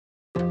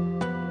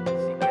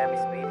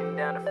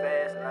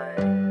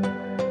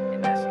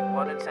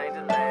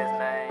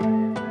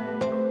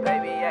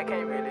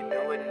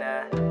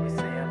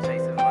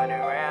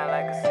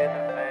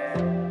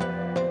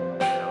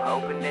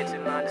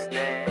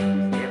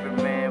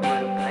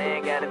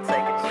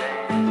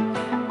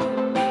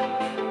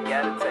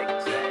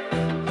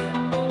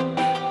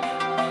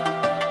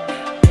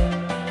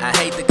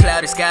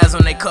cloudy skies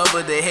when they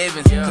cover the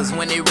heavens. Cause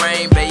when it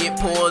rain, babe, it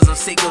pours, I'm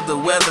sick of the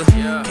weather.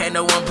 Can't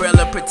no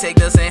umbrella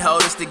protect us and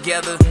hold us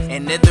together.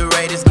 And at the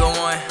rate it's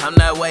going, I'm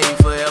not waiting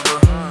forever.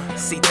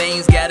 See,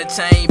 things gotta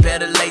change,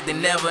 better late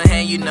than never.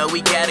 And you know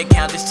we gotta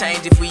count this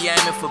change if we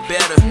aiming for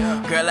better.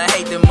 Girl, I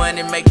hate the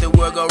money make the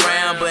world go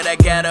round, but I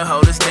gotta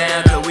hold us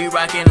down, cause we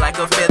rockin' like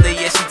a feather.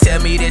 Yeah, she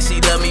tell me that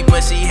she love me,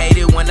 but she hate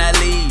it when I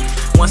leave.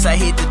 Once I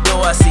hit the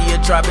door, I see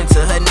her dropping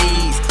to her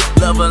knees.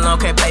 Love alone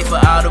can't pay for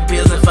all the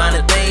bills and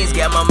finer things.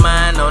 Got my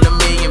mind on a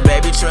million,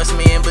 baby, trust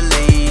me and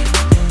believe.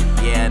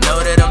 Yeah, I know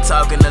that I'm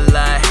talking a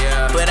lot,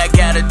 but I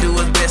gotta do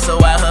what's best,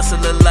 so I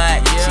hustle a lot.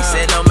 She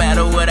said no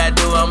matter what I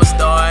do, I'm a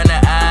star in the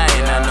eye.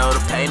 And I know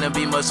the pain will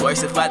be much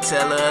worse if I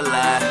tell her a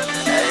lie.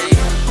 Hey,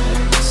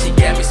 she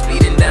got me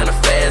speeding down the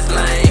fast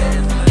lane,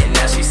 and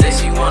now she says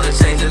she wanna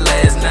change her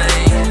last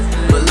name.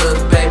 But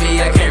look,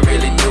 baby, I can't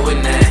really do it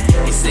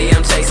now. You see,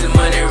 I'm chasing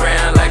money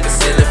around like a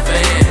silly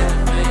fan,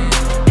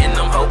 and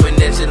I'm hoping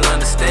that you'll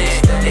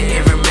understand that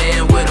every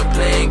man with a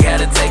plan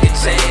gotta take a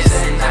chance.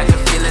 And I can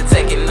feel it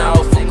taking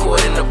off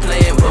according to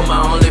plan, but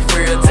my only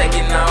fear of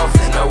taking off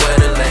is nowhere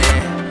to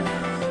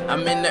land.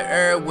 I'm in the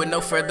air with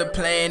no further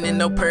plan and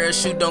no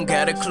parachute, don't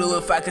got a clue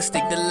if I can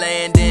stick the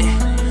landing.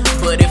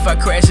 But if I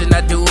crash and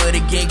I do it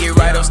again, get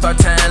right on start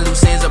time,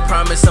 loose ends, I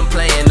promise I'm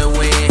playing to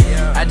win.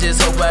 I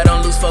just hope I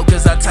don't lose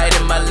focus, I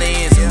tighten my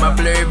lens. My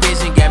blurry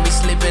vision got me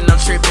slipping, I'm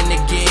tripping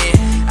again.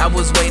 I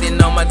was waiting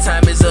on my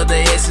time as other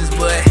essence,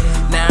 but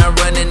now I'm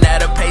running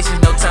out of patience,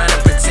 no time to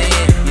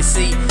pretend. You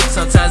see,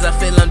 sometimes I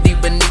feel I'm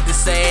deep beneath the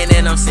sand,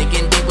 and I'm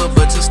sinking deeper,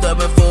 but too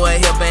stubborn for a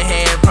helping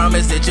hand.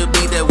 Promise that you'll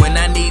be there when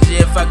I need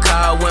you if I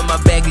call, when my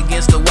back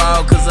against the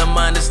wall, cause I'm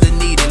honestly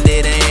needing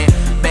it. And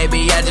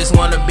baby, I just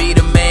wanna be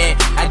the man.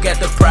 I got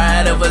the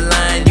pride of a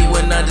lion, you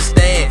wouldn't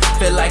understand.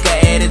 Feel like I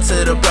added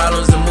to the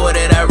problems the more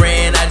that I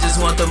ran. I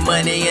just want the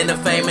money and the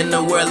fame and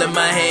the world in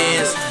my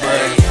hands.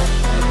 But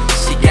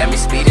she got me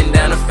speeding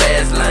down the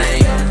fast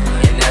lane,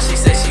 and now she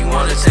says she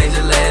wanna change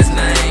her last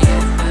name.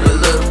 But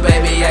look,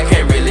 baby, I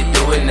can't really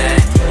do it now.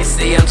 You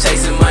see, I'm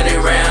chasing money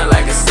around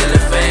like a silly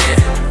fan,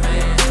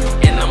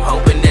 and I'm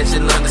hoping that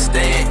you'll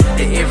understand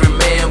that every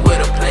man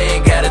with a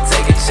plan gotta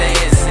take a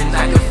chance. And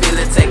I can feel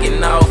it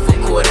taking off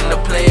according to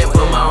plan,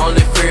 but my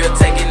only fear of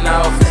taking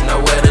off is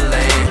nowhere to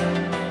land.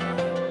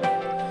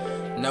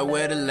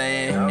 Nowhere to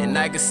land. And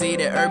I can see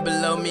the earth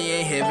below me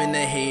and heaven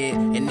ahead.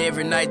 And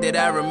every night that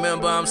I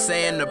remember, I'm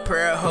saying a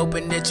prayer,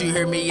 hoping that you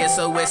hear me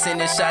SOS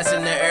sending shots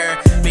in the air,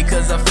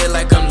 because I feel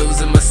like I'm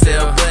losing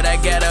myself. But I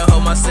gotta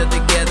hold myself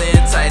together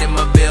and tighten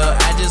my belt.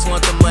 I just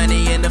want the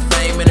money and the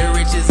fame and the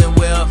riches and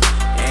wealth,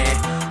 and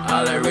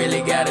all I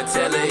really gotta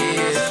tell her